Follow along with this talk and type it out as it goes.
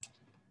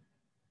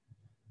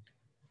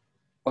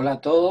Hola a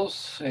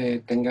todos,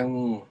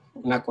 tengan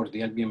una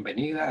cordial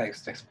bienvenida a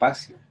este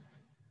espacio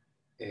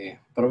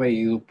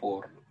proveído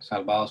por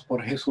Salvados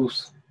por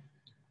Jesús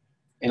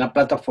en la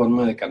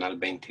plataforma de Canal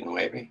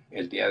 29.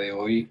 El día de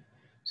hoy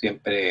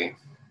siempre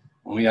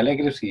muy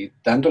alegres y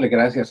dándole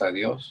gracias a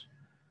Dios,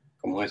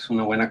 como es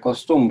una buena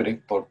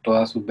costumbre, por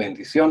todas sus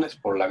bendiciones,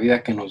 por la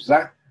vida que nos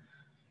da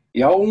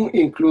y aún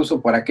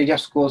incluso por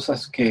aquellas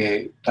cosas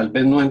que tal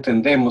vez no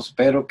entendemos,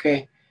 pero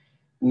que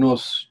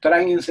nos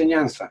traen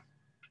enseñanza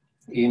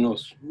y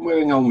nos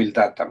mueven a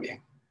humildad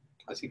también.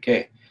 Así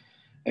que,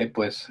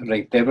 pues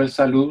reitero el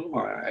saludo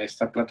a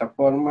esta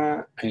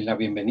plataforma y la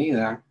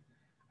bienvenida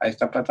a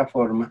esta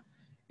plataforma,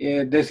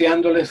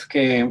 deseándoles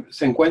que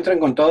se encuentren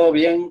con todo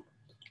bien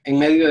en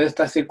medio de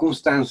estas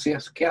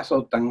circunstancias que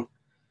azotan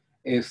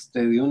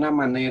de una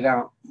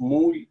manera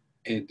muy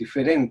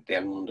diferente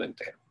al mundo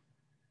entero.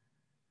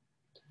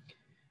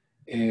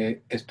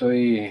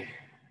 Estoy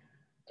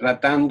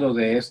tratando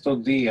de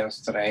estos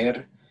días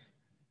traer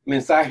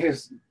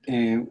mensajes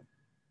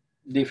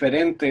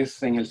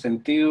diferentes en el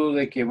sentido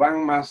de que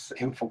van más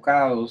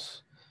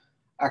enfocados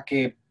a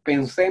que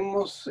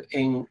pensemos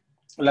en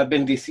las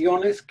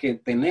bendiciones que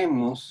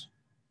tenemos,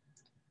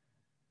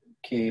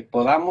 que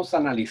podamos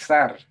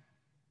analizar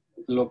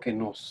lo que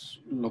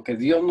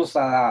Dios nos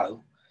ha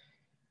dado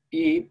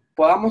y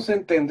podamos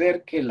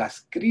entender que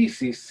las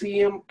crisis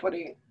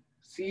siempre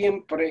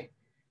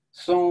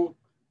son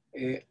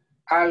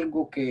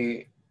algo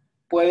que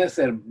puede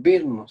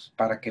servirnos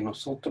para que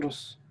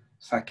nosotros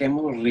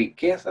saquemos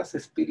riquezas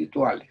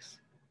espirituales.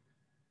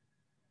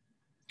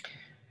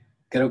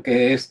 Creo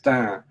que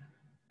esta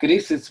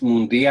crisis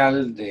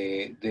mundial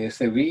de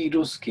ese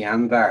virus que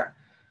anda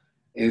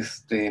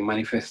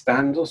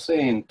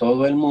manifestándose en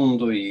todo el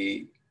mundo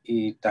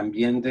y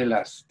también de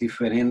las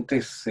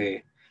diferentes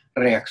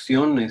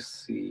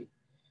reacciones y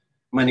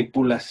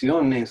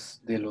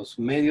manipulaciones de los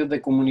medios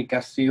de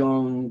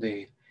comunicación,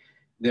 de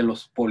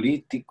los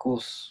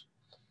políticos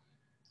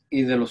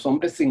y de los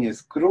hombres sin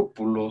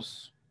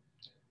escrúpulos,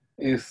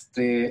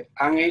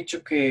 han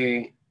hecho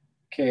que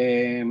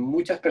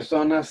muchas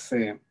personas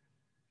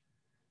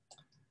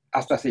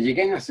hasta se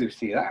lleguen a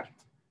suicidar,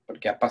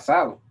 porque ha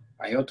pasado.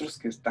 Hay otros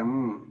que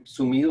están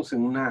sumidos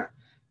en una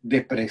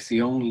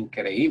depresión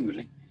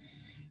increíble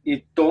y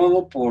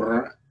todo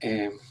por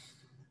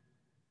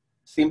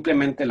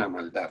simplemente la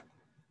maldad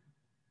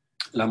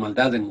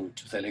de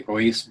muchos, el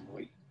egoísmo,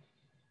 y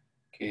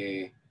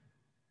que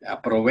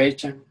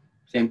aprovechan,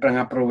 siempre han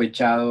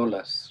aprovechado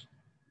las,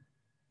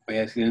 voy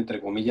a decir entre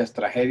comillas,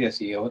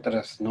 tragedias y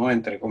otras no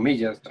entre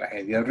comillas,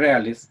 tragedias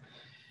reales,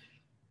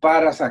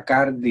 para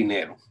sacar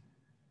dinero.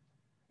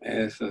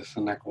 Eso es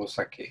una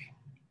cosa que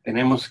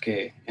tenemos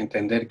que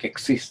entender que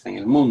existe en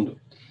el mundo.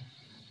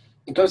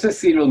 Entonces,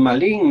 si los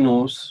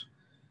malignos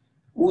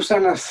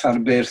usan las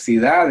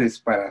adversidades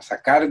para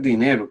sacar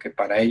dinero, que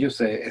para ellos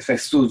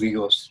es su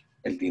Dios,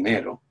 el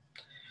dinero,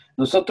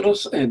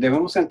 nosotros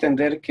debemos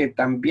entender que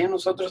también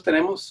nosotros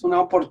tenemos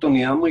una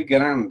oportunidad muy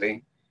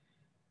grande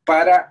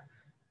para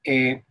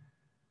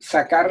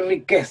sacar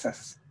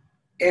riquezas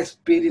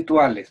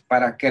espirituales,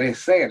 para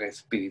crecer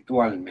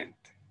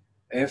espiritualmente.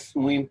 Es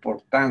muy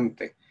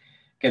importante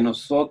que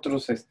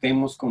nosotros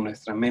estemos con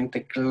nuestra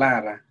mente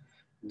clara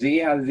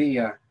día a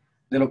día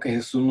de lo que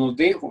Jesús nos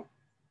dijo.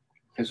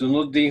 Jesús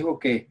nos dijo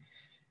que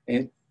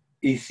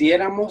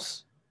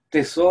hiciéramos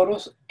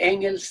tesoros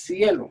en el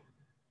cielo.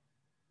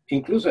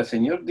 Incluso el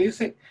Señor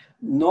dice,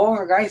 no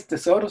hagáis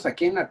tesoros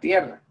aquí en la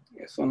tierra.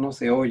 Eso no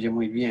se oye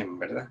muy bien,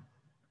 ¿verdad?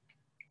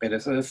 Pero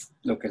eso es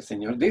lo que el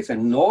Señor dice,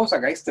 no os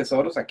hagáis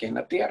tesoros aquí en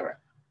la tierra.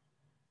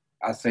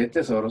 Haced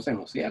tesoros en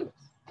los cielos.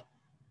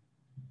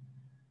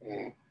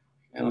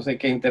 Yo no sé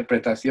qué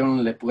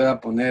interpretación le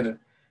pueda poner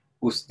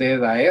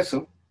usted a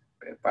eso,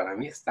 pero para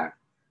mí está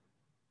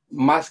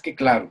más que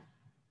claro.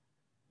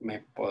 Me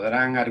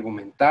podrán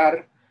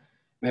argumentar,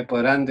 me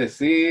podrán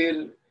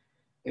decir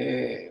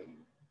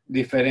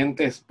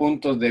diferentes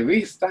puntos de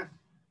vista,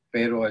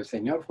 pero el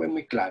Señor fue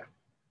muy claro.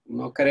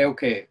 No creo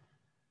que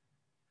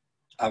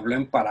habló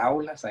en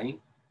parábolas ahí,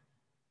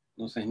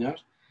 no, Señor.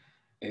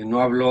 No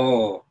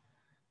habló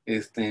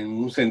en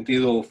un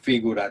sentido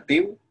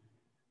figurativo,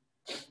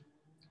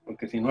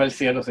 porque si no el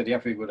cielo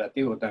sería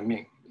figurativo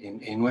también,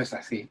 y no es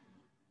así.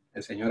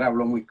 El Señor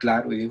habló muy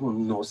claro y dijo,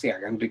 no se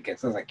hagan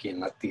riquezas aquí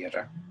en la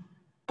tierra,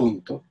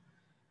 punto.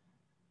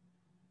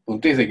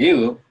 Punto y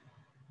seguido,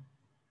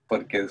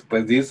 porque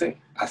después dice,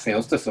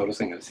 haceos tesoros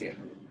en el cielo.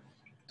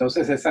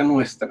 Entonces esa es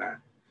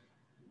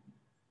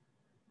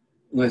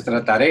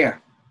nuestra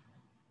tarea,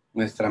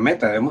 nuestra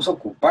meta, debemos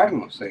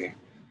ocuparnos.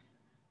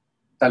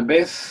 Tal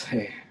vez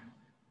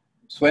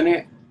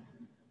suene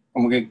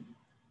como que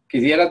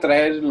quisiera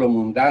traer lo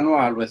mundano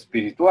a lo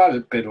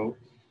espiritual, pero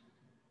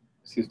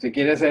si usted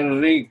quiere ser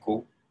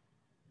rico,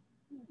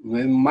 no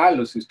es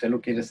malo si usted lo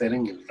quiere ser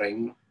en el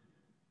reino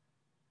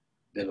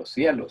de los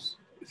cielos.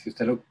 Si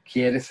usted lo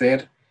quiere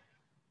ser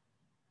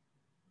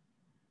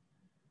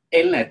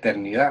en la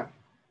eternidad.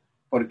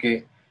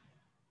 Porque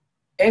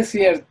es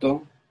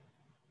cierto,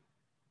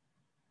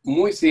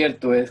 muy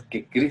cierto es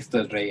que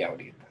Cristo es Rey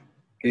ahorita.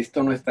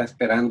 Cristo no está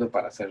esperando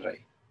para ser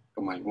rey,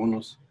 como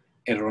algunos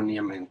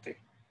erróneamente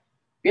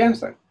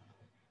piensan.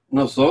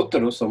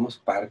 Nosotros somos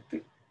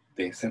parte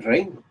de ese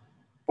reino,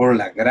 por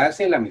la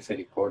gracia y la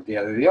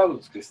misericordia de Dios,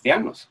 los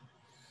cristianos.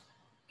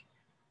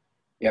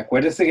 Y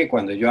acuérdese que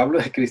cuando yo hablo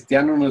de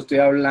cristiano no estoy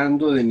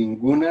hablando de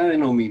ninguna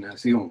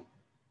denominación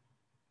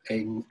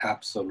en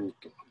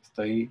absoluto.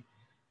 Estoy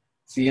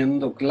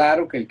siendo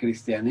claro que el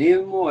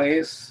cristianismo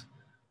es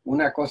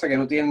una cosa que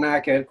no tiene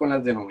nada que ver con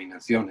las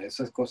denominaciones.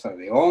 Eso es cosa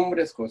de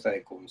hombres, cosa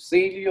de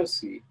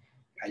concilios y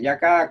allá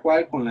cada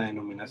cual con la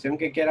denominación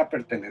que quiera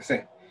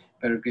pertenecer.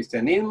 Pero el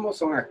cristianismo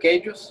son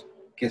aquellos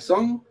que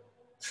son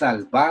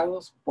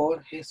salvados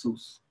por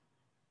Jesús.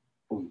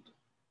 Punto.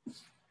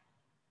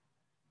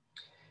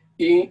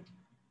 Y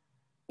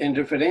en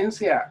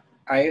referencia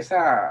a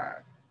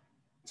esa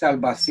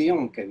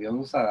salvación que Dios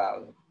nos ha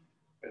dado,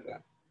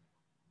 ¿verdad?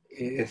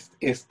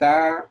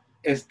 Está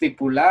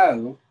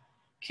estipulado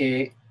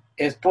que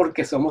es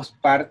porque somos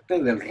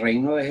parte del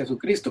reino de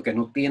Jesucristo, que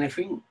no tiene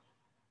fin.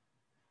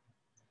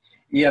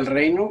 Y el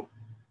reino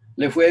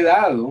le fue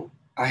dado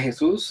a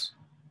Jesús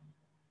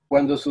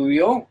cuando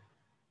subió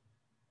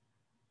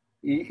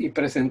y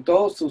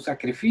presentó su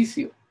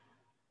sacrificio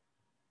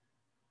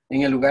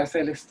en el lugar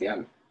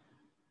celestial.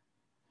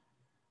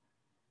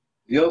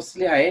 Dios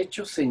le ha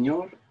hecho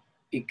Señor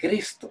y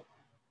Cristo.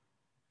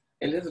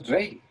 Él es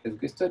rey,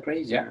 Jesucristo es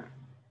rey ya.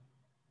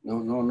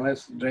 No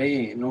es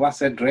rey, no va a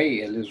ser rey,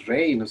 Él es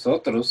rey y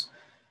nosotros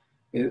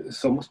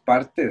somos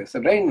parte de ese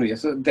reino y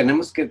eso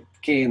tenemos que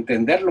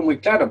entenderlo muy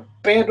claro,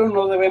 pero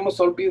no debemos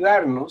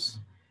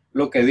olvidarnos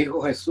lo que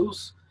dijo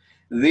Jesús.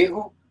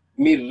 Dijo,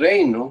 mi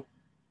reino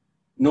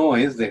no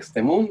es de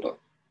este mundo.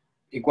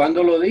 ¿Y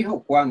cuándo lo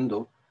dijo?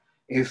 Cuando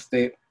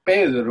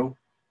Pedro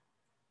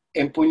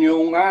empuñó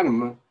un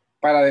arma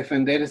para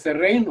defender ese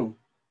reino.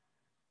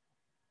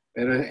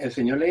 Pero el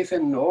Señor le dice,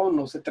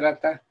 no se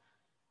trata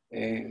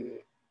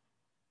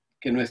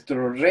que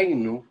nuestro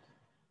reino,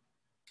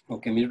 o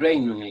que mi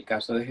reino, en el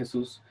caso de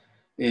Jesús,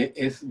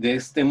 es de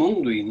este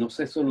mundo y no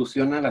se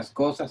solucionan las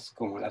cosas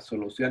como las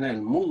soluciona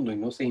el mundo y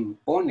no se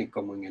impone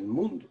como en el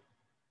mundo.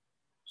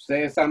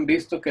 Ustedes han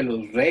visto que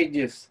los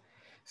reyes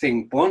se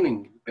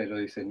imponen, pero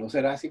dice, no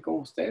será así con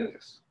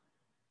ustedes.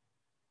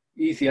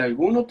 Y si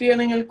alguno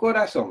tiene en el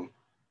corazón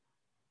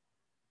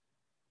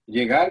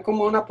llegar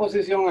como a una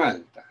posición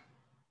alta,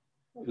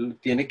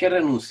 tiene que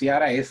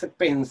renunciar a ese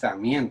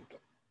pensamiento.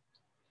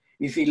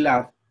 Y si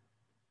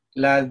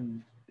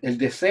el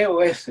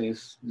deseo ese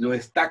lo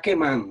está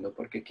quemando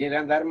porque quiere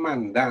andar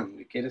mandando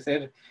y quiere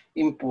ser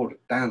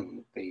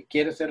importante y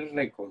quiere ser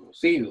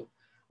reconocido,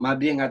 más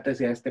bien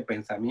átese a este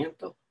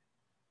pensamiento.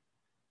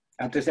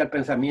 Átese al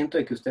pensamiento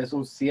de que usted es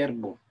un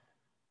siervo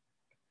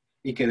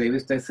y que debe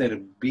usted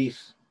servir.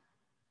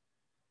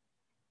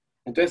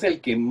 Entonces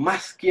el que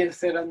más quiere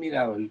ser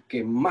admirado, el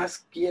que más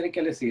quiere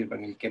que le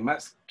sirvan, el que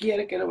más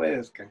quiere que le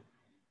obedezcan,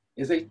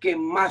 es el que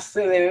más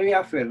se debe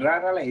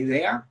aferrar a la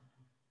idea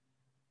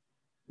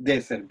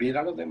de servir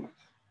a los demás.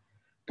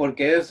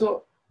 Porque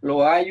eso lo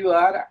va a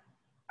ayudar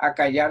a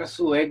callar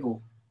su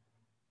ego.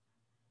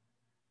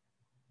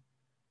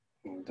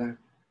 ¿Verdad?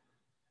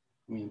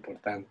 Muy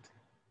importante.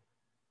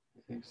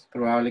 Es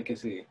probable que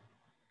sí,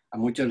 a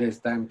muchos les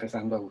está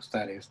empezando a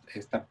gustar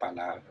esta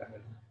palabra,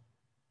 ¿verdad?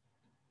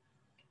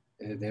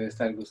 Debe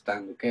estar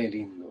gustando, qué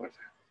lindo, ¿verdad?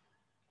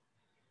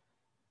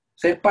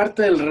 Ser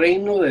parte del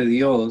reino de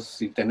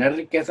Dios y tener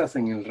riquezas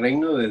en el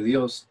reino de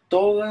Dios,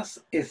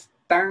 todas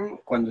están,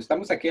 cuando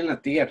estamos aquí en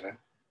la tierra,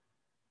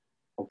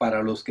 o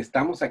para los que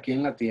estamos aquí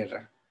en la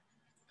tierra,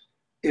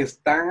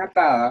 están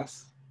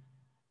atadas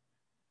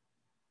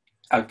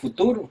al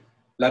futuro,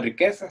 las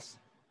riquezas.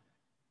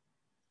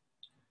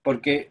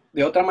 Porque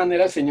de otra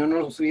manera el Señor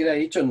nos hubiera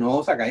dicho, no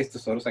os hagáis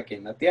tesoros aquí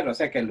en la tierra. O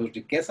sea que las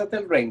riquezas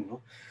del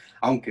reino,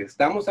 aunque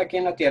estamos aquí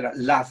en la tierra,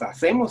 las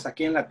hacemos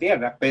aquí en la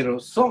tierra, pero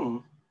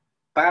son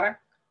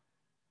para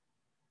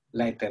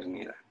la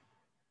eternidad.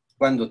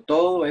 Cuando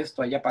todo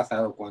esto haya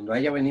pasado, cuando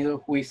haya venido el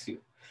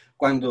juicio,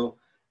 cuando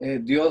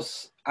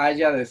Dios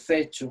haya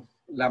deshecho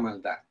la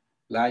maldad,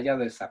 la haya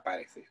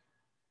desaparecido.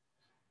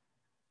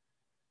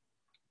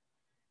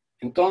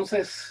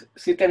 Entonces,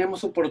 sí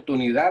tenemos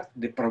oportunidad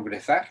de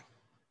progresar.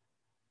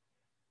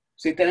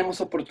 Sí tenemos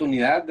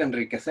oportunidad de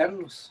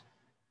enriquecernos,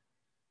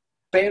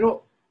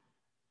 pero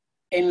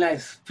en la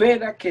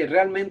esfera que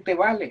realmente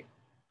vale.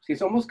 Si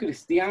somos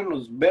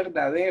cristianos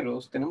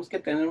verdaderos, tenemos que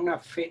tener una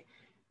fe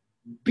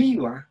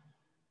viva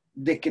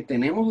de que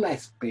tenemos la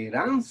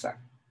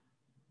esperanza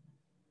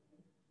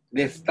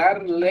de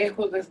estar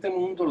lejos de este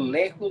mundo,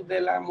 lejos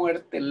de la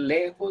muerte,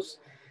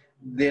 lejos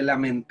de la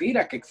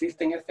mentira que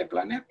existe en este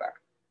planeta.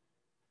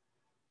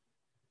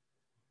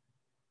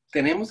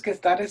 Tenemos que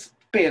estar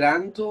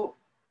esperando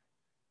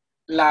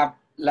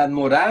las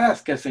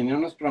moradas que el Señor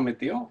nos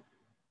prometió.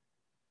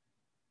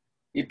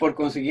 Y por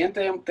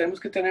consiguiente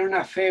tenemos que tener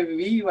una fe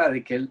viva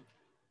de que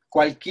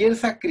cualquier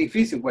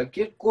sacrificio,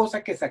 cualquier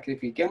cosa que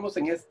sacrifiquemos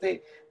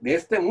de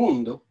este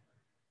mundo,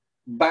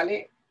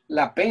 vale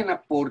la pena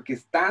porque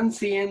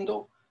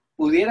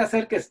pudiera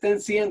ser que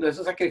estén siendo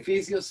esos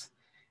sacrificios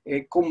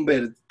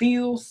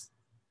convertidos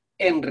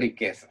en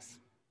riquezas.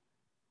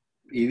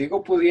 Y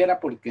digo pudiera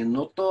porque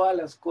no todas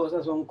las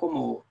cosas son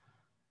como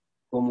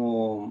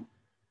 1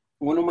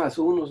 más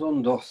 1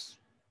 son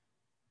 2,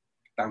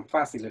 tan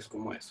fáciles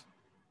como eso.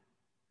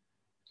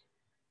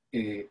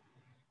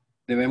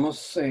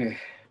 Debemos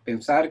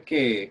pensar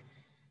que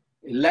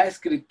la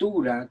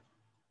Escritura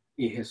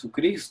y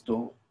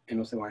Jesucristo en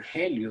los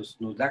evangelios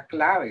nos da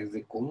claves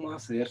de cómo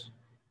hacer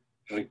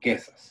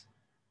riquezas.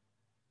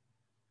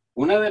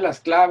 Una de las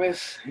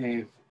claves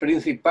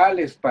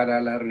principales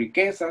para las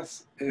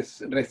riquezas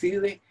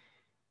reside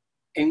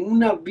en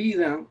una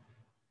vida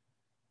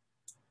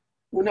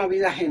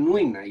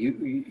genuina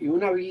y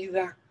una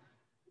vida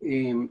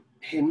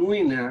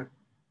genuina.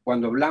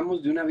 Cuando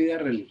hablamos de una vida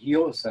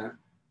religiosa,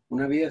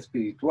 una vida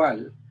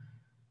espiritual,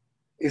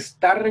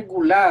 está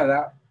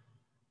regulada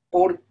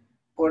porque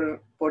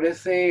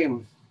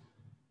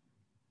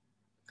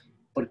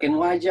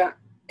no haya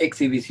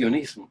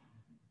exhibicionismo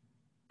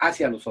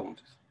hacia los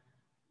hombres.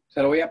 Se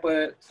la voy a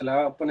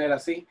poner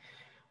así.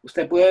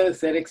 Usted puede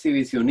ser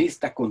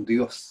exhibicionista con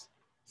Dios,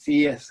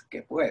 si es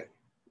que puede,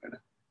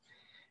 ¿verdad?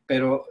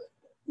 Pero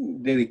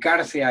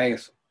dedicarse a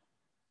eso,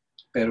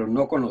 pero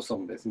no con los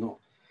hombres, no.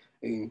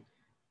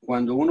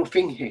 Cuando uno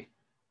finge,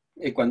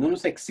 cuando uno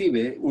se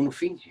exhibe, uno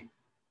finge.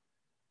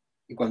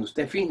 Y cuando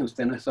usted finge,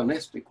 usted no es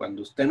honesto. Y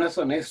cuando usted no es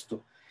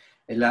honesto,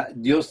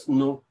 Dios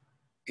no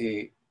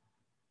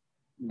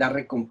da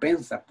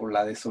recompensa por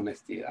la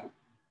deshonestidad.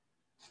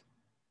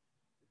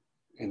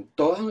 En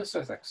todas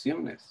nuestras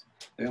acciones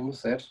debemos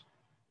ser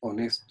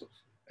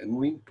honestos. Es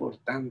muy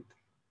importante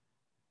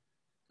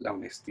la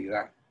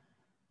honestidad,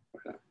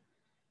 ¿verdad?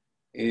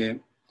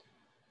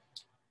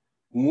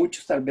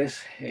 Muchos tal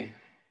vez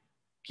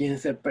quieren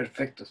ser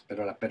perfectos,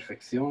 pero la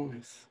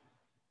perfección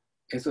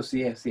eso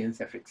sí es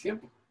ciencia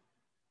ficción.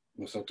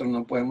 Nosotros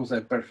no podemos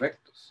ser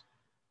perfectos.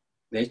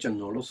 De hecho,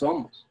 no lo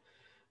somos.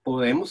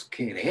 Podemos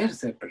querer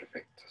ser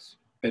perfectos,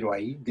 pero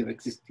ahí debe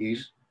existir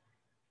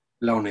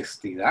la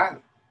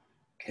honestidad,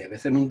 que debe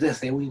ser un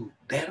deseo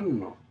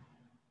interno,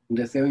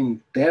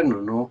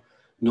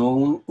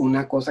 no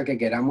una cosa que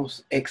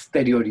queramos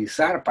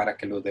exteriorizar para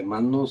que los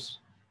demás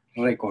nos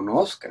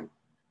reconozcan.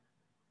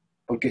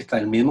 Porque está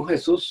el mismo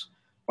Jesús,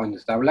 cuando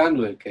está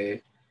hablando del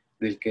que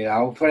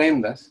da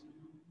ofrendas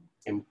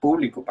en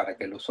público para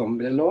que los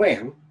hombres lo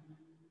vean,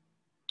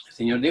 el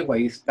Señor dijo,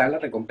 ahí está la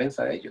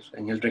recompensa de ellos,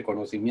 en el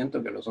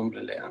reconocimiento que los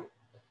hombres le dan.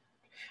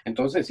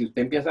 Entonces, si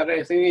usted empieza a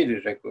recibir y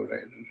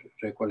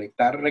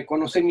recolectar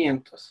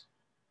reconocimientos,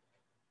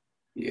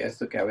 y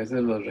esto que a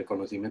veces los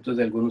reconocimientos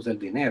de algunos es el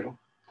dinero,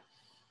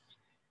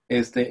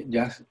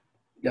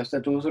 ya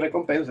usted tuvo su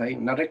recompensa ahí,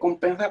 una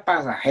recompensa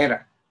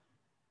pasajera.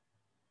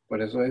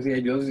 Por eso decía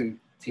yo,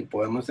 si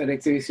podemos ser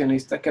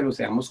exhibicionistas, que lo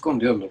seamos con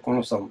Dios, no con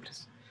los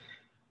hombres.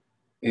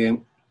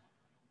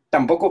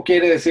 Tampoco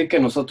quiere decir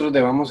que nosotros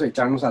debamos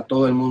echarnos a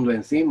todo el mundo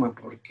encima,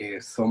 porque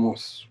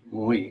somos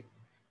muy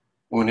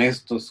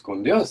honestos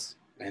con Dios,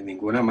 en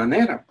ninguna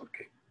manera,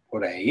 porque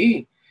por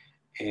ahí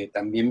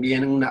también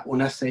vienen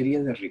una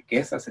serie de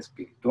riquezas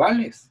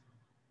espirituales.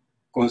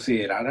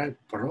 Considerar al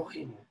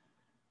prójimo,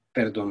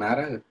 perdonar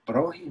al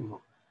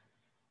prójimo,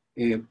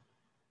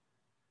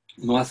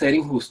 no hacer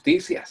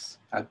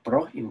injusticias al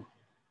prójimo.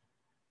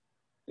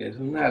 Es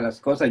una de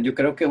las cosas. Yo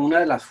creo que una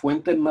de las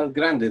fuentes más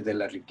grandes de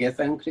la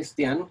riqueza de un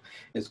cristiano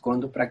es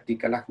cuando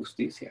practica la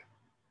justicia.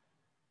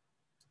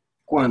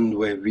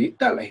 Cuando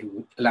evita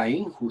la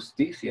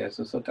injusticia,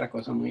 eso es otra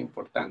cosa muy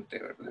importante,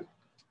 ¿verdad?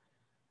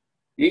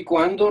 Y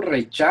cuando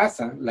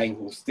rechaza la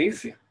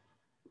injusticia,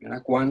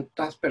 ¿verdad?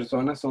 ¿Cuántas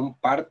personas son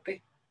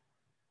parte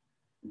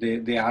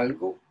de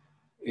algo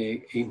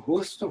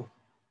injusto?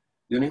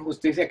 De una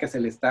injusticia que se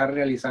le está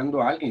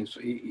realizando a alguien.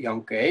 Y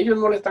aunque ellos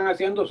no lo están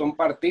haciendo, son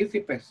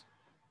partícipes,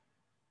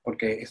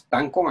 porque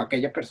están con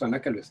aquella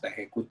persona que lo está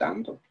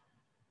ejecutando.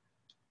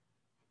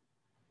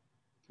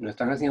 No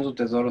están haciendo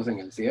tesoros en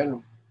el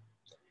cielo.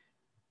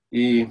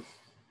 Y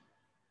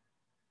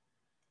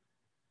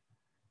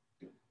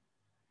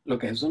lo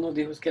que Jesús nos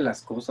dijo es que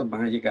las cosas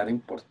van a llegar a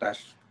importar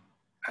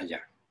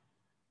allá.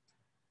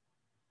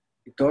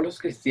 Y todos los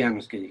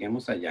cristianos que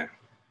lleguemos allá,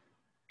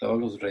 todos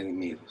los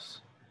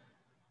redimidos,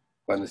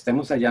 cuando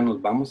estemos allá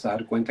nos vamos a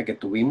dar cuenta que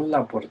tuvimos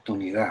la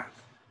oportunidad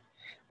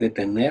de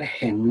tener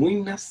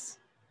genuinas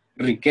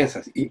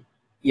riquezas y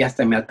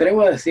hasta me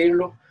atrevo a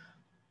decirlo,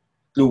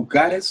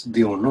 lugares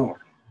de honor,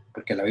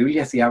 porque la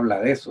Biblia sí habla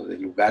de eso, de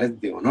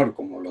lugares de honor,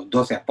 como los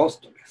 12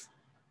 apóstoles.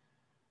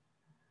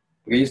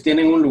 Porque ellos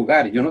tienen un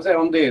lugar, yo no sé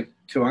dónde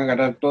se van a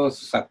agarrar todos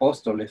esos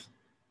apóstoles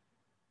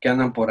que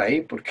andan por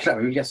ahí, porque la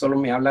Biblia solo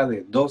me habla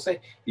de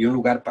 12 y un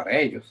lugar para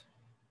ellos,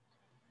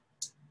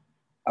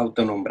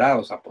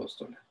 autonombrados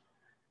apóstoles.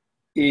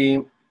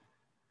 Y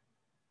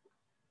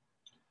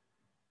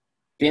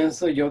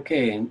pienso yo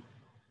que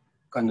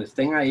cuando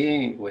estén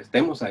ahí o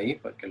estemos ahí,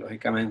 porque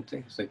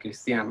lógicamente soy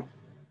cristiano,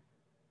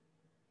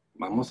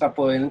 vamos a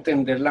poder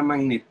entender la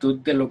magnitud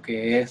de lo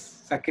que es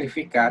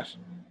sacrificar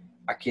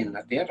aquí en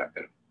la tierra,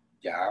 pero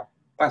ya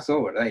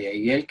pasó, ¿verdad? Y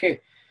ahí el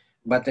que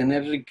va a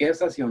tener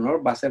riquezas y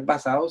honor, va a ser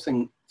basados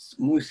en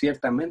muy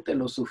ciertamente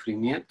los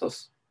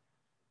sufrimientos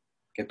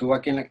que tuvo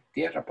aquí en la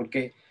tierra,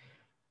 porque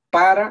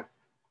para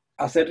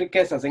hacer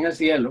riquezas en el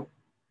cielo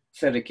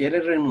se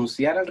requiere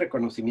renunciar al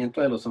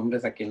reconocimiento de los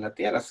hombres aquí en la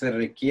tierra, se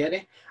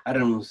requiere a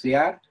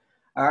renunciar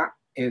a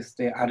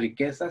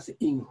riquezas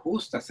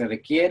injustas, se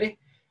requiere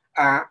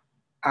a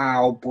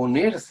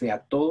oponerse a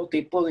todo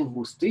tipo de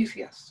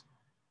injusticias.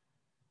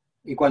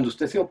 Y cuando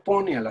usted se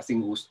opone a las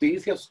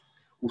injusticias,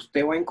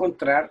 usted va a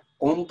encontrar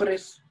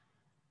hombres,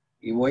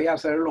 y voy a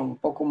hacerlo un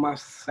poco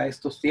más a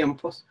estos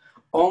tiempos,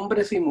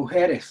 hombres y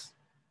mujeres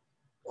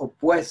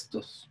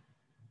opuestos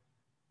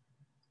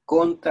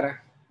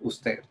contra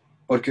usted,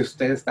 porque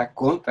usted está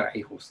contra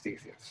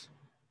injusticias.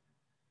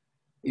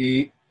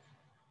 Y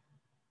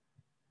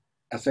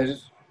hacer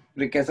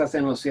riquezas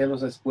en los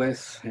cielos es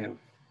pues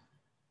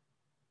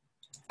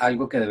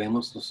algo que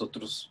debemos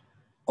nosotros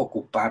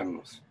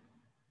ocuparnos.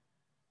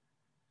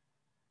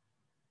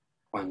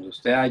 Cuando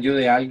usted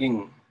ayude a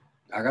alguien,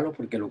 hágalo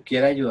porque lo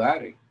quiera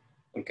ayudar,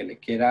 porque le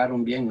quiera dar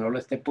un bien, no lo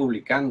esté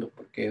publicando,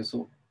 porque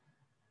eso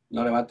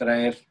no le va a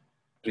traer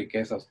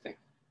riqueza a usted.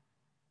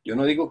 Yo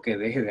no digo que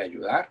deje de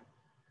ayudar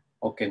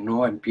o que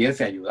no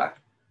empiece a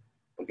ayudar,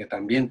 porque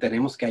también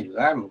tenemos que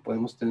ayudar, no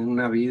podemos tener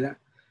una vida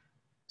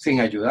sin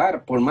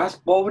ayudar, por más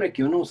pobre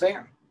que uno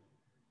sea.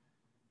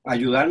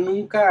 Ayudar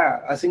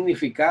nunca ha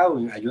significado,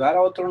 ayudar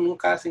a otro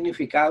nunca ha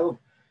significado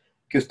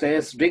que usted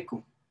es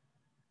rico.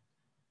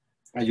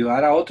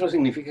 Ayudar a otro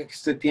significa que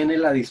usted tiene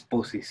la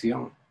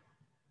disposición.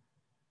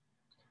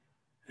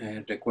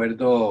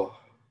 Recuerdo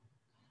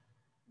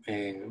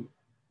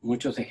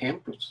muchos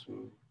ejemplos.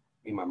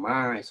 Mi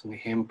mamá es un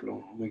ejemplo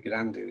muy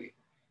grande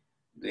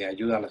de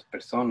ayuda a las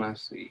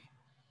personas y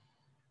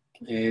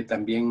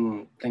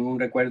también tengo un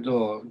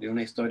recuerdo de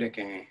una historia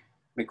que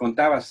me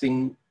contaba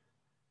en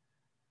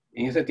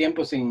ese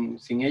tiempo,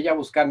 sin ella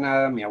buscar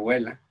nada, mi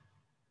abuela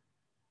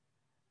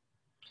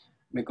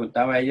me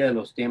contaba ella de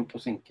los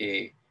tiempos en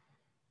que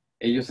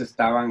ellos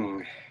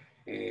estaban,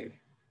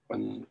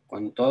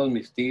 con todos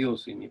mis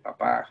tíos y mi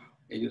papá,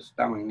 ellos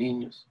estaban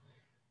niños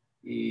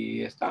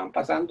y estaban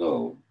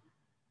pasando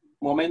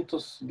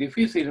momentos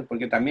difíciles,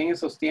 porque también en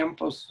esos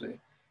tiempos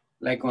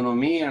la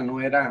economía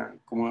no era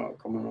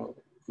como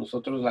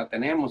nosotros la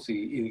tenemos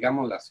y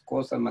digamos las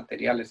cosas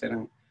materiales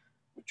eran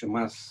mucho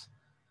más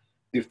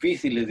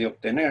difíciles de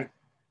obtener,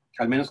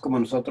 al menos como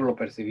nosotros lo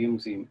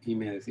percibimos y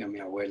me decía mi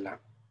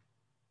abuela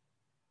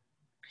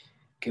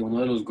que uno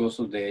de los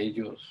gozos de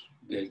ellos,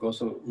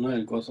 uno de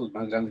los gozos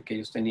más grandes que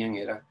ellos tenían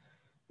era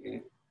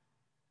eh,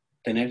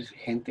 tener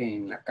gente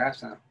en la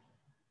casa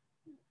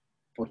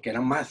porque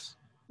eran más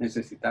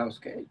necesitados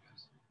que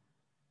ellos.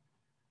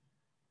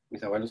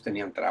 Mis abuelos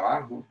tenían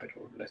trabajo,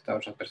 pero estas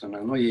otras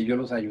personas no, y ellos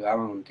los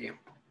ayudaban un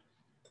tiempo.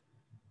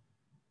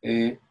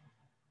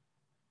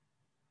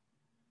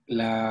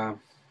 La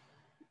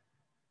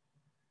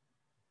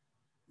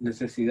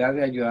necesidad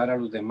de ayudar a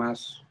los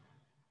demás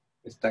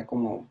está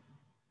como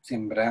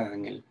sembrada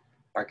en el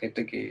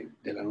paquete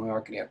de la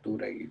nueva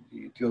criatura y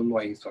Dios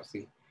lo hizo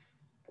así,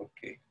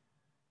 porque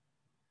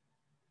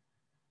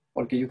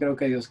yo creo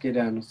que Dios quiere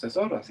darnos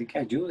tesoro, así que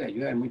ayude.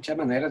 Hay muchas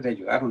maneras de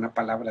ayudar, una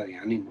palabra de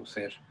ánimo,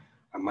 ser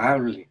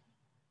amable,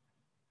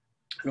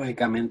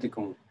 lógicamente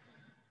con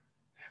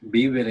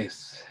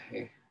víveres,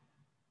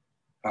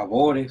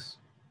 favores.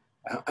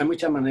 Hay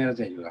muchas maneras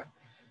de ayudar.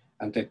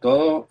 Ante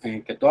todo,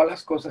 que todas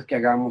las cosas que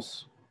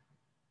hagamos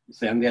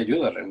sean de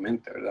ayuda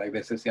realmente, ¿verdad? Hay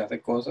veces se hace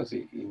cosas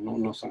y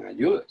no son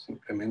ayuda,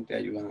 simplemente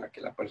ayudan a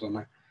que la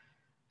persona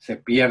se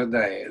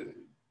pierda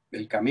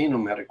el camino.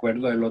 Me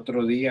recuerdo el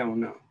otro día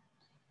una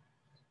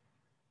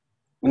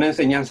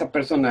enseñanza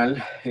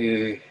personal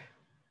que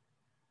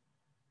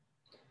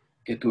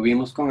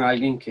tuvimos con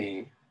alguien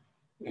que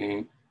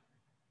eh,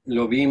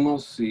 lo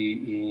vimos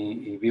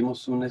y vimos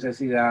su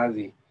necesidad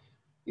y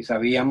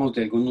sabíamos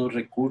de algunos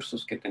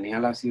recursos que tenía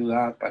la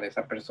ciudad para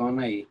esa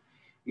persona y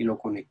lo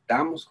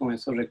conectamos con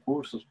esos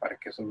recursos para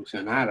que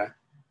solucionara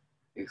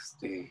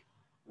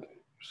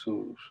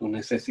su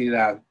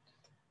necesidad.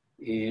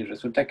 Y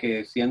resulta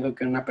que siendo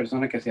que una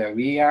persona que se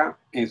había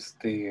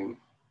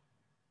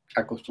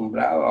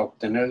acostumbrado a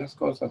obtener las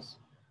cosas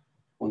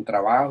con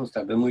trabajos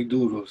tal vez muy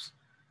duros,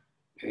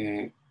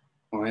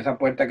 con esa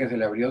puerta que se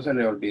le abrió se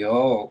le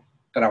olvidó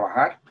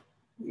trabajar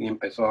y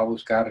empezó a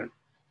buscar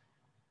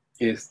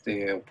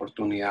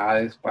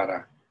oportunidades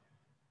para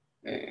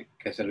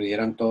que se lo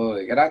dieran todo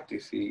de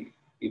gratis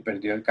y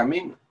perdió el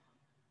camino,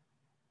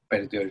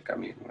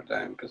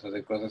 ¿verdad? Empezó a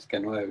hacer cosas que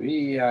no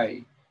debía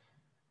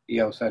y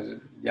a usar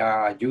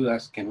ya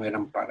ayudas que no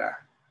eran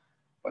para,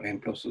 por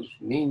ejemplo,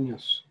 sus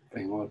niños,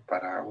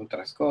 para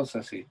otras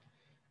cosas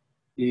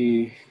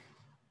y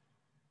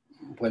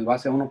pues lo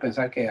hace uno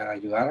pensar que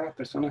ayudar a las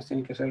personas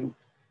tiene que ser,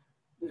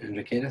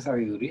 requiere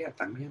sabiduría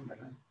también,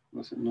 ¿verdad?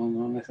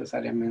 No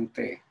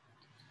necesariamente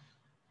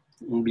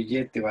un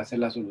billete va a ser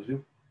la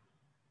solución.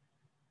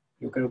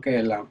 Yo creo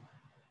que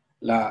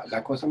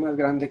la cosa más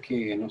grande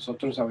que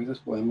nosotros a veces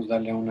podemos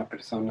darle a una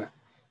persona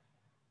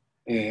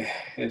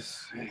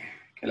es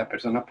que la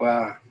persona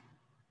pueda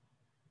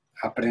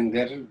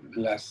aprender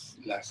las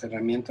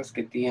herramientas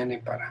que tiene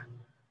para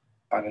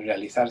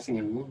realizarse en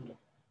el mundo,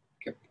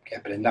 que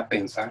aprenda a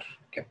pensar,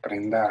 que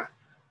aprenda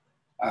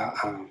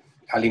a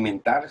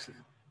alimentarse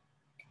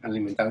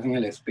en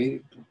el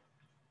espíritu.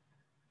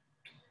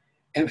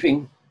 En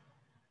fin,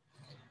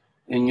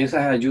 en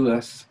esas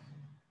ayudas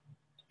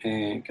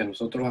que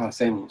nosotros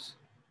hacemos,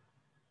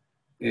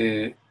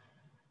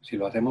 si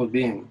lo hacemos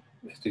bien,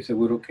 estoy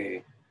seguro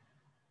que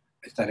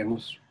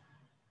estaremos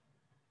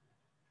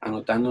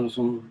anotándonos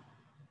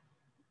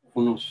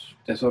unos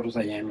tesoros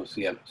allá en los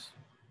cielos.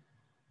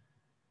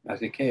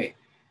 Así que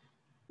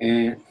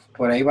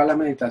por ahí va la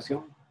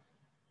meditación,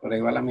 por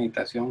ahí va la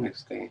meditación.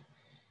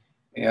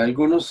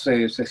 Algunos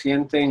se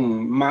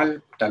sienten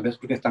mal, tal vez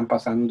porque están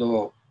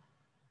pasando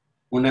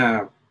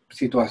una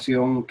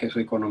situación que su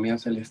economía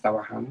se le está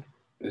bajando.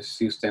 Entonces,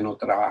 si usted no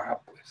trabaja,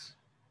 pues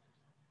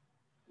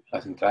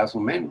las entradas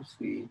son menos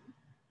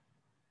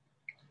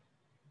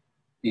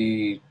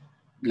y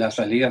las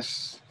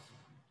salidas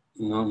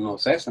no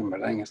cesan,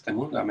 ¿verdad? En este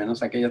mundo, a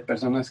menos aquellas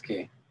personas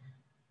que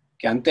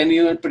han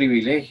tenido el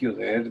privilegio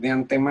de ver de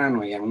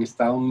antemano y han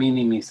estado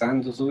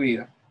minimizando su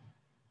vida,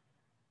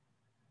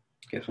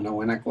 que es una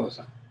buena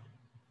cosa.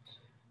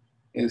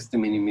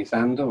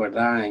 Minimizando,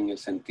 ¿verdad? En el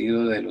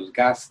sentido de los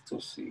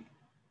gastos y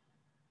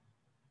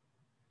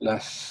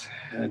los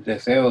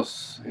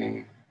deseos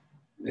de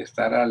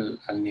estar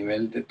al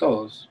nivel de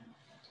todos.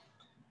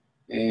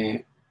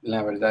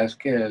 La verdad es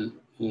que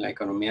la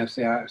economía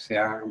se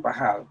ha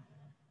bajado.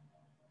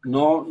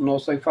 No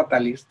soy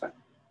fatalista.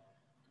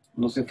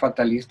 No soy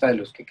fatalista de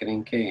los que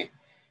creen que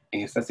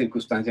en esta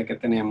circunstancia que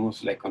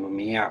tenemos la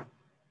economía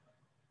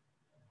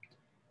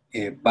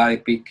va de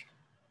pique.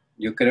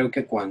 Yo creo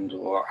que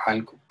cuando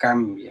algo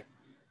cambia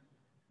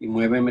y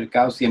mueve el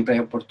mercado siempre hay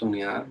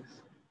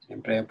oportunidades.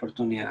 Siempre hay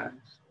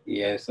oportunidades.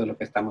 Y eso es lo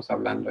que estamos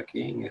hablando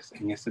aquí.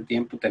 En este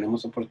tiempo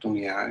tenemos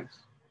oportunidades.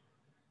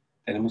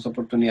 Tenemos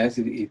oportunidades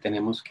y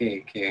tenemos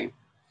que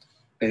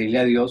pedirle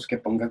a Dios que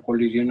ponga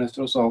colirio en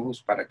nuestros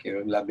ojos para que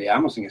las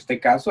veamos. En este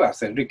caso,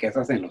 hacer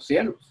riquezas en los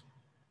cielos.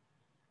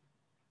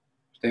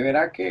 Usted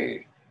verá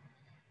que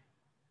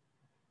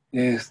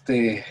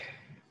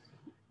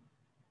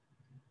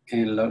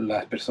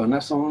las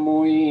personas son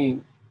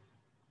muy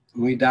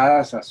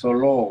dadas a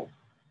solo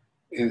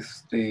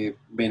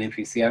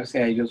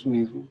beneficiarse a ellos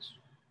mismos,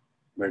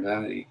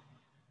 ¿verdad?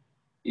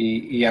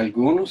 Y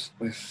algunos,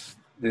 pues,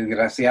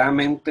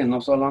 desgraciadamente,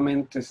 no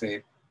solamente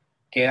se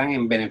quedan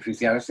en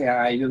beneficiarse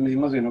a ellos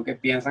mismos, sino que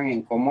piensan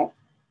en cómo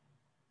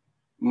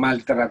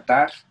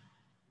maltratar,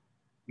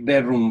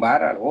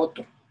 derrumbar al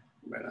otro,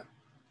 ¿verdad?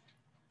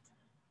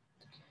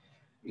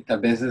 Y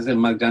tal vez es el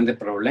más grande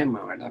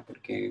problema, ¿verdad?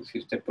 Porque si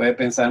usted puede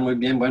pensar muy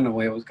bien, bueno,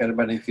 voy a buscar el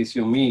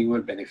beneficio mío,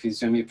 el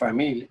beneficio de mi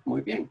familia,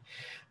 muy bien.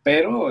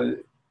 Pero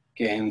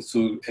que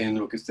en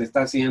lo que usted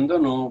está haciendo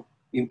no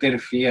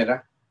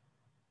interfiera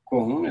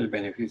con el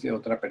beneficio de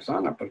otra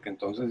persona, porque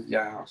entonces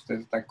ya usted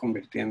se está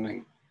convirtiendo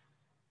en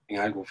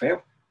algo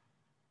feo,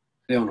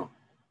 ¿sí o no?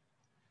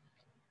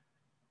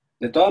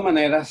 De todas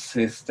maneras,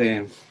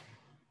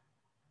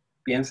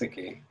 piense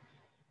que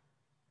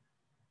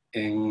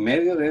en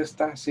medio de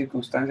esta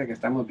circunstancia que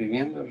estamos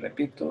viviendo,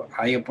 repito,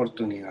 hay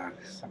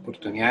oportunidades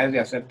de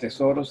hacer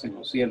tesoros en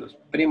los cielos.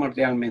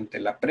 Primordialmente,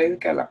 la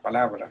prédica de la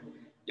palabra,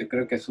 yo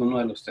creo que es uno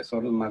de los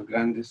tesoros más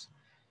grandes,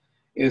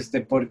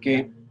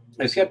 porque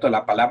es cierto,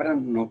 la palabra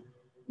no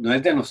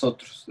es de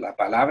nosotros. La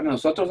palabra,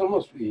 nosotros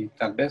somos, y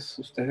tal vez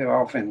usted se va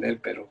a ofender,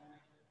 pero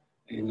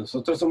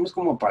nosotros somos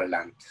como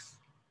parlantes.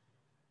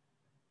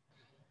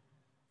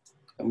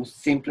 Somos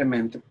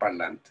simplemente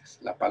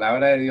parlantes. La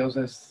palabra de Dios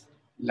es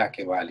la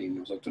que vale y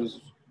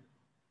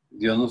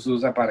Dios nos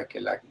usa para que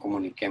la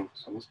comuniquemos.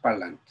 Somos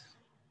parlantes.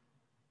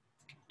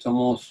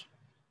 Somos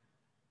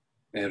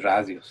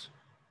radios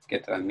que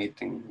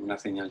transmiten una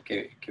señal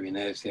que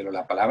viene del cielo.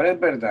 La palabra es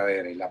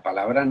verdadera y la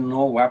palabra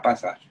no va a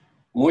pasar.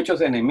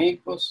 Muchos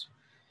enemigos,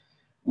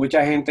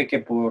 mucha gente que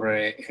por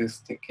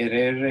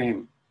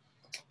querer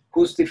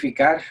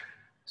justificar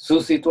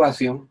su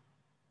situación,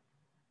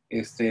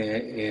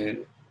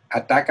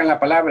 atacan la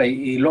palabra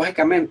y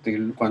lógicamente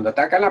cuando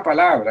atacan la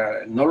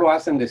palabra no lo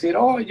hacen decir,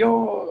 oh,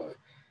 yo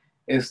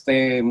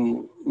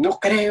no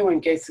creo en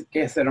que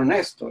es ser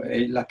honesto.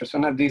 Las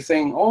personas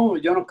dicen, oh,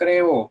 yo no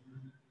creo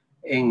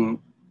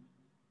en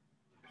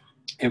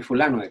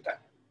fulano de tal,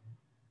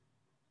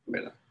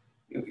 ¿verdad?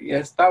 Y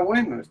está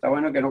bueno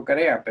que no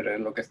crea, pero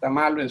lo que está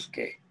malo es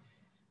que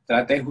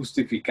trate de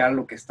justificar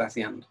lo que está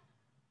haciendo.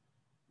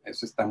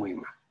 Eso está muy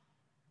mal.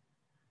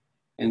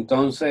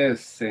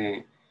 Entonces,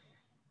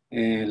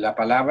 la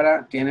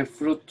palabra tiene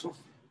fruto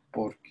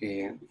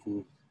porque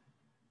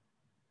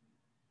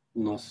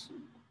nos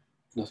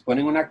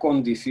pone en una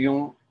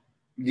condición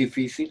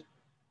difícil.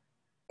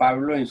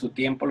 Pablo en su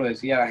tiempo lo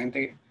decía, la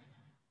gente,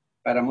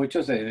 para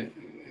muchos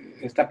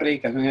esta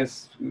predicación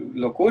es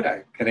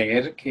locura,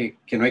 creer que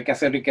no hay que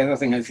hacer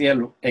riquezas en el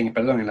cielo, en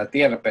la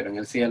tierra, pero en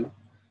el cielo.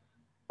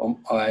 O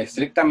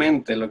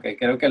estrictamente lo que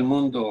creo que el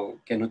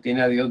mundo que no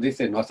tiene a Dios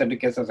dice, no hacer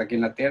riquezas aquí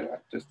en la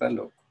tierra, tú estás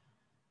loco.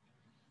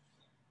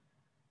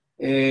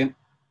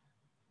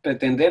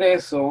 pretender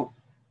eso,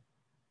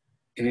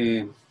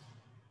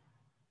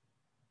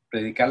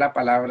 predicar la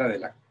palabra de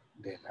la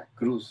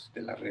cruz,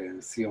 de la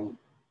redención,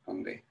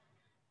 donde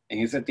en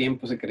ese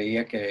tiempo se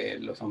creía que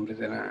los hombres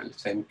eran el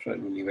centro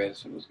del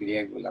universo, los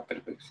griegos, la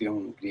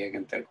perfección, griega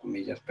entre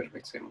comillas,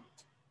 perfección.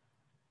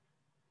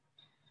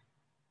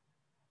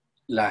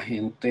 La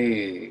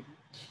gente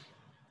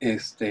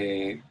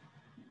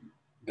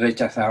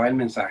rechazaba el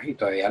mensaje y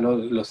todavía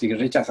lo sigue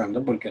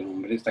rechazando porque el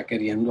hombre está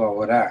queriendo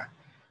ahora,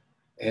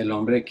 el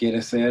hombre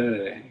quiere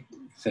ser,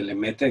 se le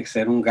mete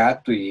ser un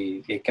gato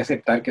y hay que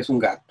aceptar que es un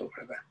gato,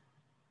 ¿verdad?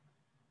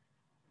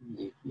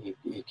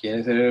 Y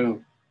quiere ser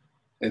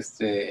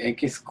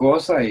X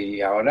cosa y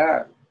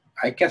ahora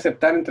hay que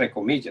aceptar entre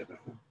comillas,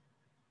 ¿verdad?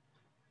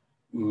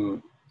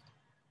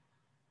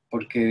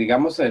 Porque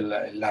digamos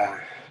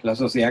la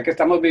sociedad que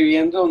estamos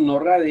viviendo no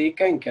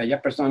radica en que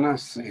haya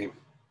personas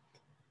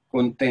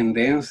con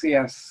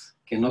tendencias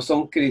que no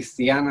son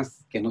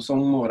cristianas, que no son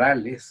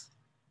morales,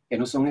 que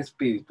no son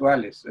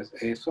espirituales.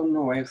 Eso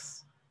no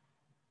es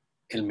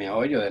el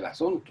meollo del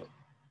asunto.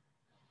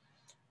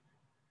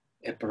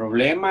 El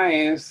problema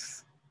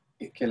es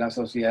que la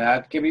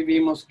sociedad que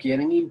vivimos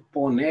quieren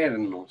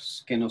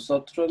imponernos, que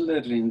nosotros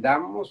les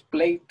rindamos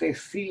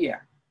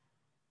pleitesía,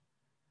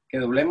 que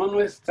doblemos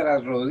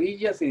nuestras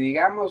rodillas y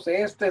digamos,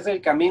 este es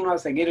el camino a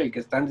seguir, el que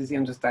están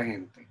diciendo esta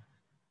gente.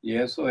 Y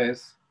eso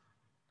es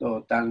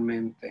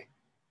totalmente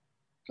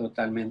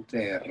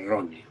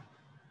erróneo.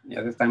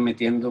 Ya se están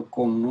metiendo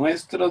con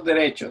nuestros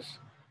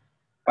derechos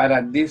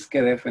para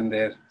disque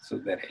defender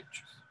sus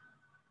derechos.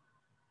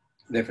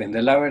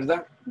 Defender la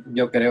verdad,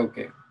 yo creo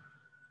que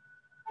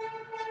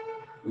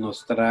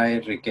nos trae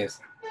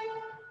riqueza,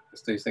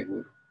 estoy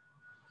seguro.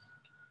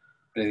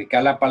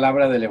 Predicar la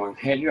palabra del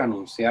Evangelio,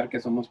 anunciar que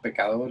somos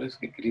pecadores,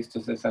 que Cristo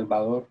es el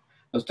Salvador,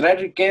 nos trae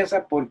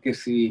riqueza porque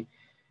si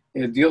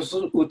Dios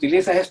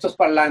utiliza estos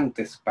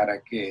parlantes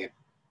para que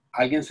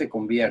alguien se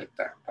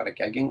convierta, para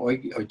que alguien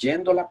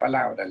oyendo la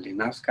palabra le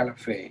nazca la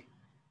fe,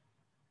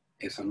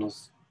 eso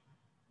nos,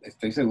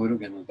 estoy seguro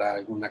que nos da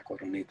alguna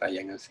coronita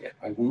allá en el cielo,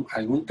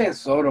 algún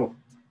tesoro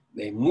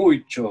de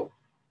mucho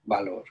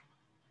valor.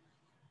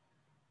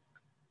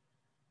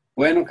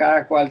 Bueno,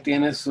 cada cual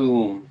tiene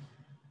su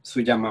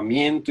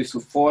llamamiento y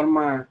su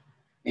forma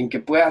en que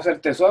puede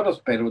hacer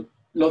tesoros, pero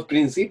los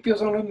principios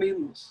son los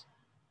mismos.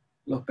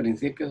 Los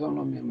principios son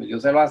los mismos. Yo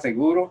se lo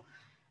aseguro,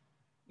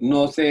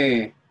 no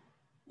se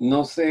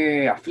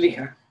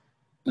aflija.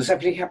 No se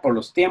aflija por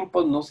los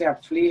tiempos, no se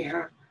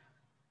aflija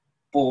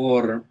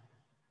por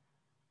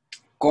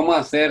cómo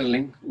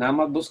hacerle. Nada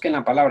más busquen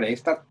la palabra.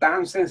 Está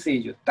tan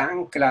sencillo,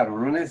 tan claro.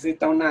 No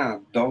necesita una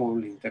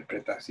doble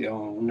interpretación,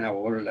 una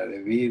bola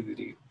de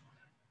vidrio.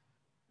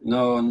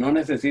 No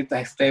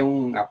necesita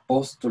un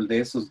apóstol de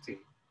esos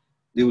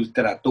de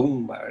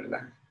ultratumba,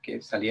 ¿verdad?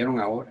 Que salieron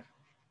ahora.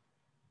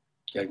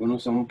 Que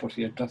algunos son, por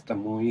cierto, hasta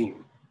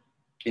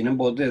tienen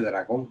voz de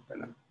dragón,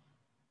 ¿verdad?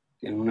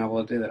 Tienen una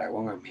voz de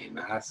dragón,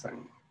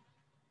 amenazan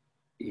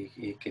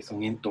y que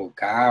son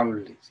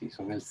intocables y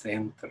son el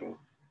centro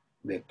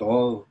de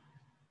todo.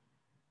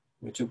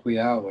 Mucho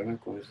cuidado, ¿verdad?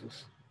 Con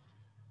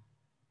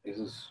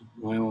esos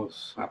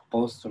nuevos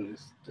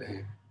apóstoles.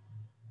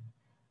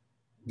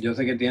 Yo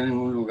sé que tienen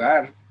un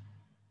lugar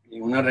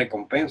y una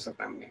recompensa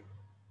también.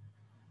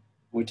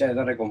 Muchas de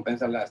esas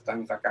recompensas las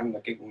están sacando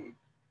aquí con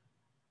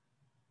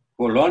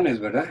colones,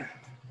 ¿verdad?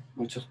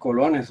 Muchos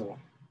colones o,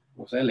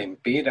 no sé,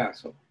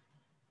 lempiras o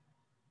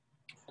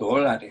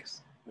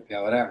dólares, porque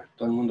ahora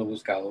todo el mundo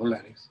busca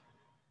dólares.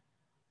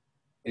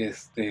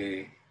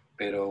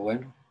 Pero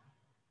bueno,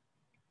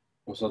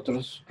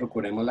 nosotros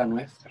procuremos la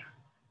nuestra.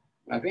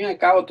 Al fin y al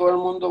cabo, todo el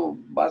mundo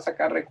va a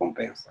sacar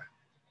recompensa.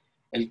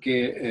 El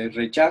que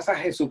rechaza a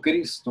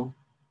Jesucristo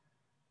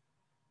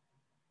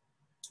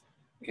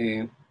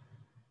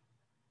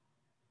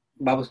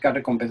va a buscar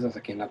recompensas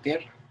aquí en la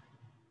tierra.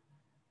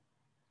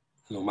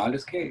 Lo malo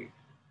es que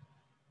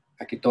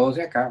aquí todo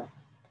se acaba,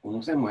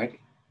 uno se muere.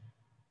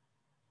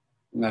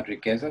 Las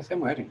riquezas se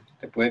mueren.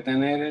 Te puede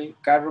tener el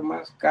carro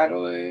más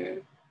caro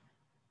del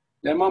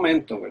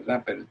momento,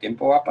 ¿verdad? Pero el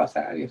tiempo va a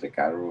pasar y ese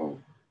carro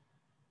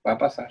va a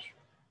pasar.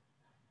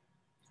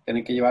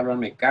 Tiene que llevarlo al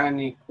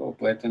mecánico,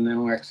 puede tener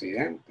un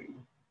accidente.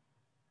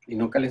 Y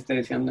nunca le esté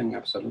deseando en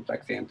absoluto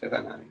accidentes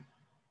a nadie,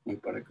 ni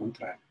por el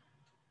contrario.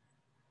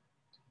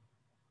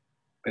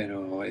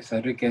 Pero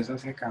esas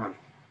riquezas se acaban.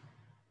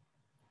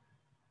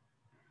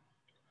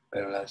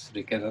 Pero las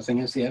riquezas en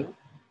el cielo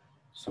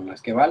son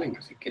las que valen,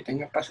 así que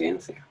tenga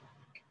paciencia.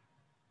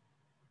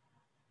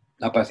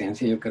 La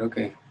paciencia yo creo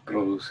que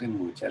produce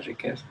muchas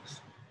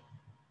riquezas.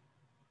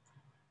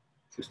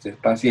 Si usted es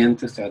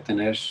paciente, usted va a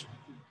tener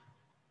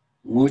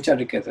mucha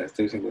riqueza,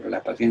 estoy seguro.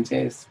 La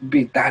paciencia es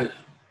vital,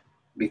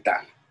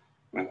 vital.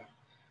 ¿Verdad?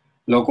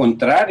 Lo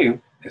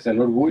contrario es el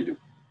orgullo.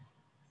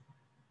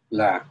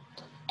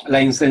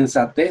 La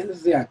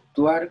insensatez de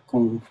actuar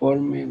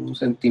conforme un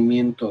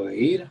sentimiento de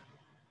ira.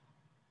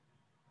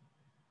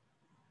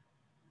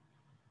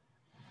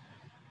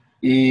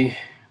 Y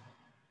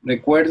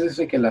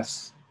recuérdese que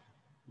las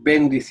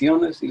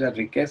bendiciones y las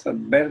riquezas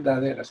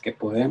verdaderas que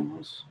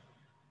podemos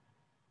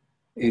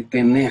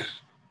tener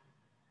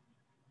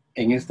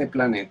en este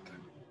planeta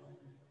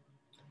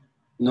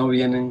no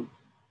vienen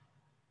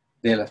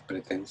de las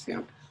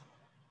pretensiones.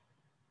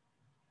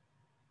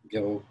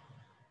 Yo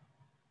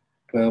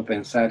puedo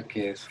pensar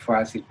que es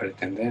fácil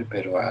pretender,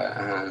 pero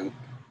a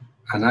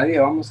nadie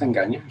vamos a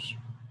engañar.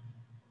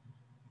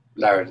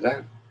 La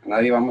verdad, a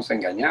nadie vamos a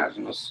engañar.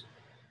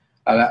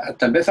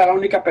 Tal vez a la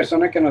única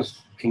persona que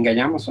nos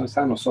engañamos es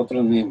a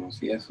nosotros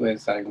mismos, y eso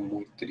es algo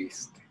muy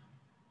triste.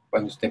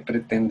 Cuando usted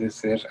pretende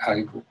ser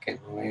algo que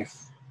no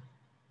es,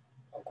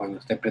 o cuando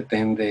usted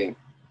pretende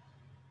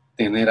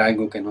tener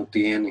algo que no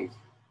tiene,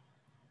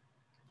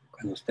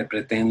 cuando usted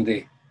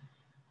pretende,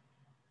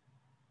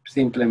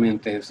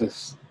 simplemente eso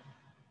es,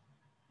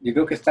 yo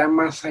creo que está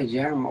más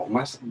allá, o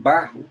más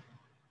bajo,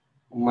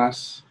 o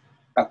más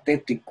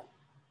patético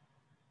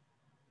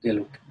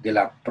de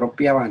la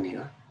propia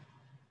vanidad.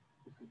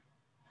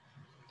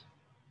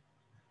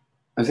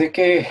 Así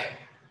que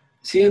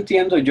sí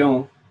entiendo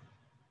yo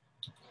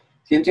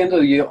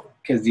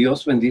que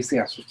Dios bendice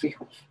a sus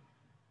hijos.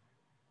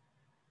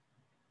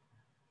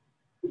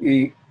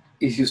 Y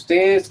si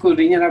usted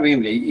escudriña la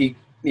Biblia, y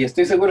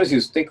estoy seguro, si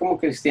usted como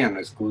cristiano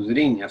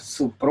escudriña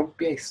su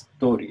propia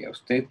historia,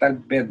 usted tal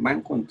vez va a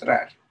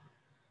encontrar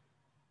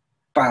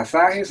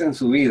pasajes en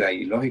su vida,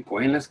 y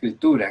lógico en la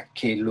escritura,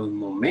 que los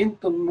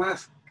momentos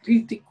más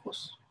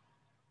críticos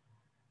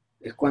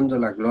es cuando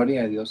la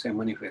gloria de Dios se ha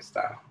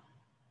manifestado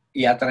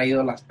y ha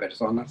traído a las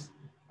personas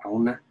a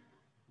una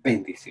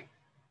bendición.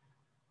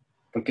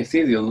 Porque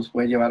sí, Dios nos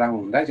puede llevar a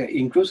abundancia.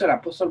 Incluso el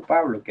apóstol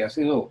Pablo, que ha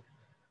sido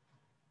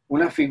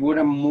una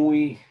figura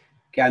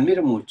que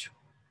admiro mucho.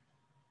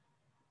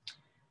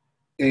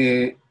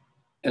 El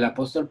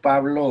apóstol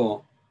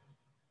Pablo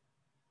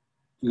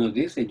nos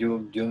dice,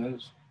 yo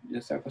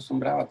estoy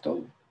acostumbrado a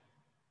todo.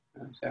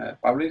 O sea,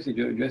 Pablo dice,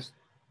 yo he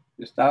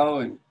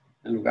estado en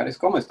lugares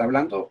como, está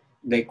hablando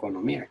de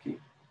economía aquí.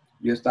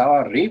 Yo estaba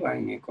arriba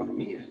en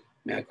economía,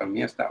 mi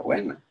economía está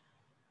buena,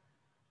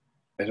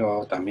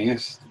 pero también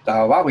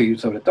estaba abajo, y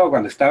sobre todo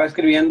cuando estaba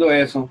escribiendo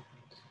eso,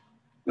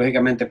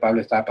 lógicamente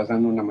Pablo estaba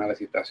pasando una mala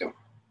situación.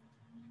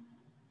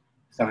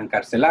 Estaba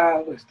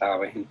encarcelado, estaba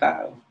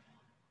avejentado,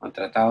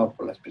 maltratado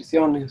por las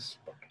prisiones,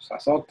 por los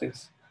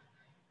azotes,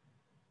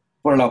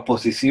 por la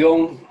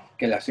oposición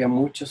que le hacían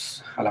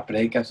muchos a la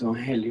predica de su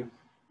evangelio,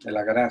 de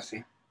la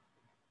gracia.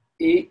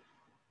 Y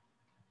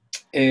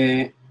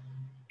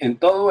en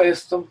todo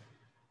esto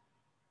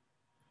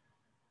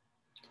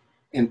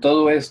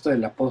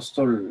el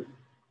apóstol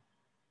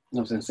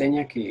nos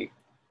enseña que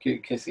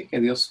sí, que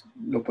Dios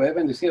lo puede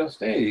bendecir a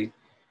usted. Y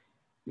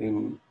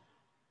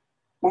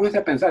póngase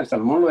a pensar,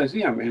 Salomón lo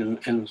decía,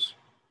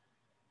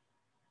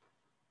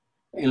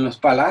 en los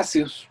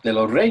palacios de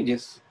los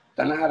reyes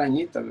están las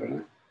arañitas,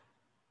 ¿verdad?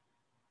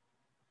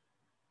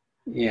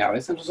 Y a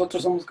veces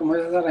nosotros somos como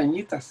esas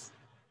arañitas,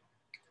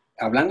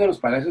 hablando de los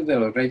palacios de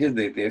los reyes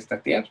de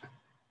esta tierra.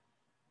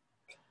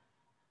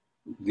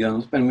 Dios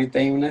nos permite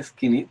ahí una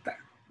esquinita,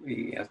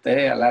 y a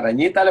la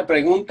arañita le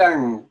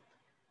preguntan,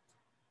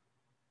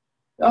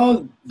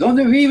 oh,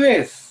 ¿dónde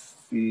vives?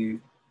 Y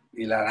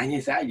la araña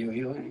dice, yo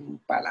vivo en un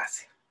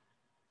palacio.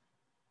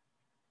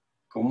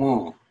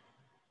 Como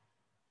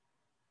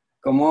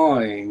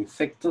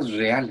insectos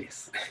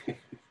reales.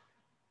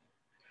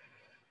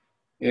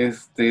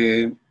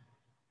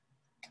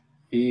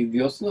 Y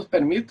Dios nos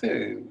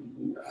permite,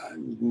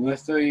 no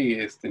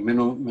estoy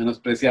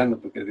menospreciando,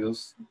 porque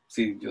Dios,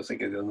 sí, yo sé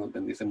que Dios nos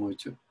bendice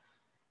mucho,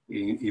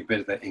 y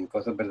en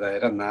cosas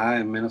verdaderas nada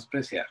de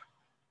menospreciar.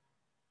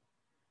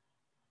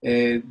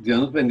 Dios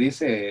nos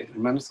bendice,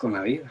 hermanos, con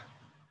la vida.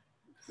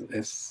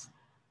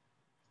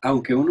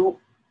 Aunque uno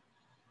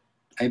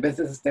hay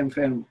veces está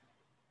enfermo,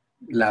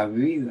 la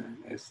vida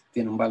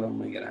tiene un valor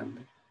muy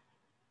grande.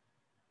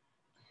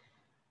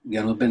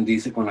 Dios nos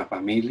bendice con la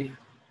familia.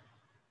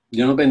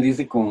 Dios nos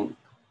bendice con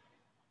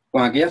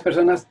aquellas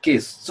personas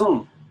que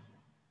son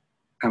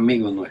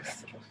amigos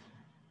nuestros.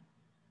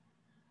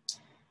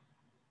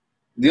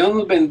 Dios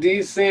nos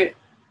bendice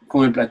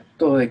con el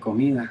plato de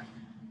comida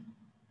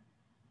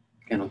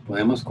que nos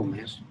podemos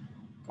comer,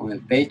 con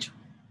el techo,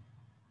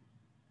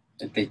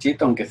 el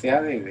techito, aunque sea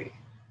de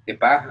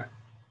paja.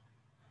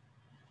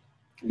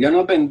 Dios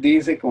nos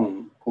bendice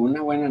con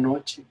una buena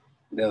noche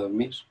de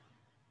dormir.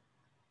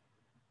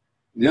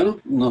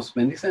 Dios nos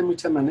bendice de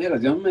muchas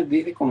maneras. Dios nos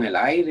bendice con el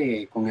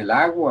aire, con el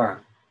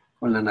agua,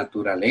 con la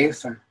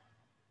naturaleza.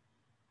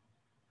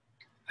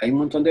 Hay un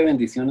montón de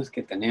bendiciones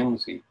que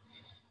tenemos,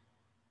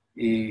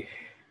 y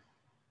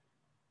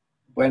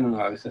bueno,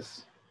 a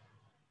veces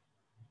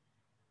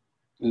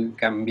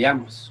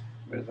cambiamos,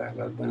 ¿verdad?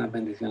 Las buenas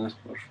bendiciones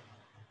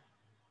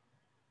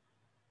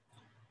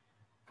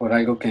por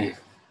algo que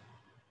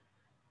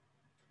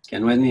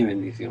no es ni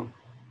bendición.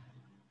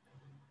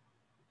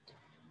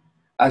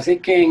 Así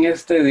que en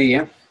este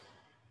día,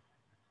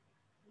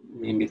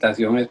 mi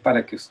invitación es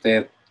para que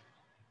usted,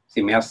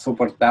 si me ha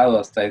soportado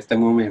hasta este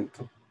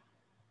momento,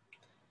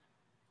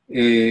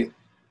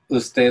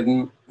 usted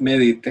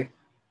medite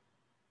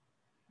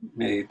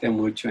medite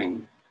mucho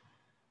en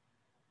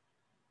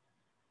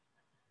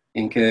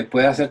que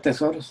puede hacer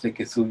tesoros, de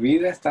que su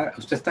vida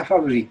usted está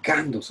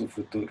fabricando su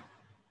futuro.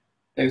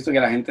 He visto que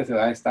la gente se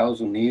va a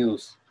Estados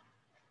Unidos,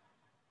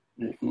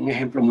 un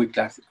ejemplo muy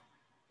clásico.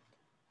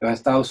 Se va a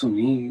Estados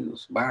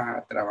Unidos,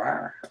 va,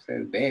 trabaja, se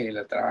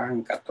desvela,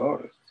 trabajan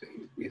 14,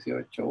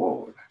 18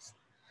 horas.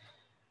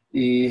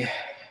 Y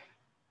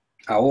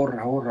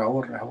ahorra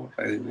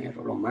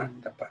dinero, lo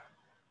manda para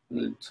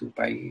su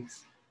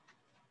país.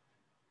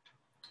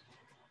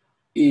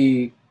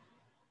 Y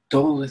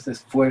todo ese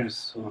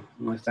esfuerzo,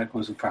 no estar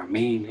con su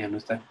familia, no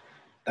estar,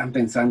 están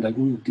pensando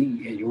algún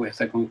día yo voy a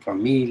estar con mi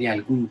familia,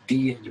 algún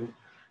día yo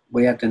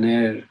voy a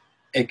tener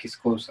X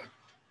cosa.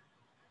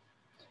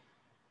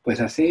 Pues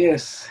así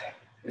es,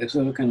 eso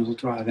es lo que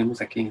nosotros hacemos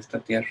aquí en esta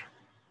tierra.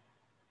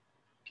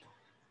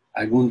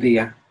 Algún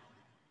día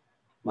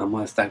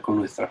vamos a estar con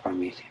nuestra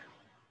familia,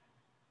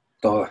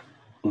 todas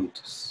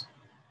juntos.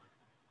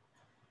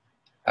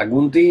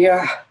 Algún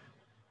día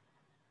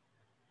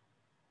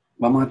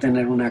vamos a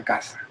tener una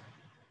casa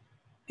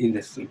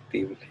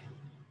indestructible.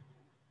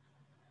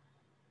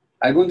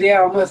 Algún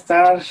día vamos a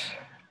estar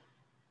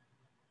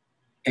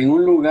en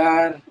un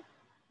lugar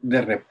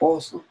de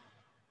reposo,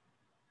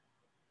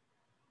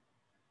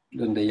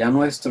 donde ya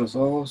nuestros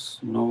ojos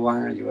no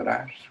van a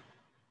llorar.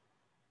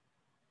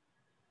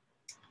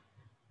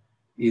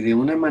 Y de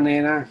una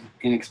manera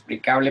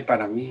inexplicable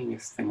para mí en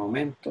este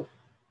momento,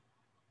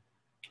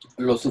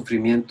 los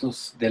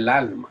sufrimientos del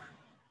alma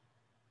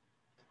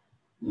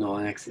no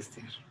van a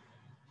existir.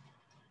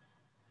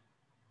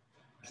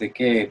 Así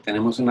que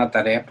tenemos una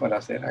tarea por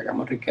hacer.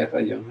 Hagamos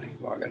riquezas. Yo no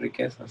digo haga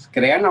riquezas.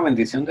 Crea en la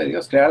bendición de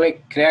Dios.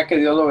 Crea que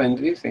Dios lo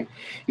bendice.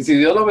 Y si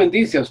Dios lo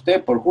bendice a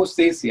usted por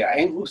justicia,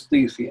 en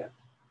justicia,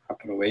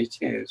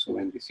 aproveche su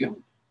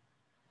bendición.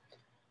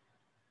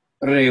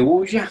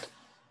 Rehuya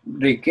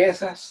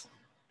riquezas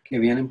que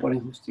vienen por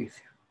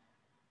injusticia.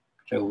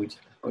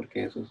 Rehúyalas,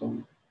 porque eso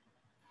son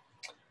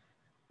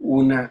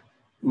una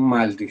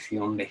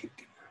maldición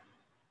legítima.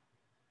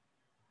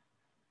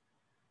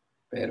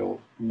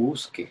 Pero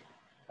busque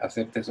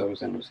hacer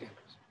tesoros en los cielos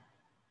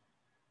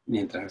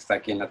mientras está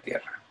aquí en la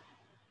tierra.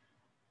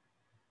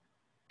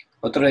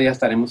 Otro día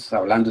estaremos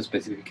hablando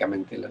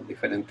específicamente de las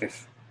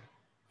diferentes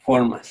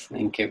formas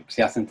en que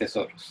se hacen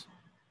tesoros.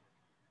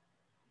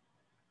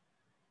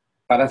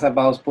 Para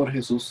Salvados por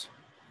Jesús,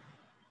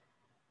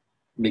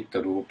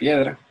 Víctor Hugo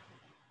Piedra,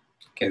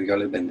 que Dios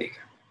les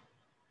bendiga.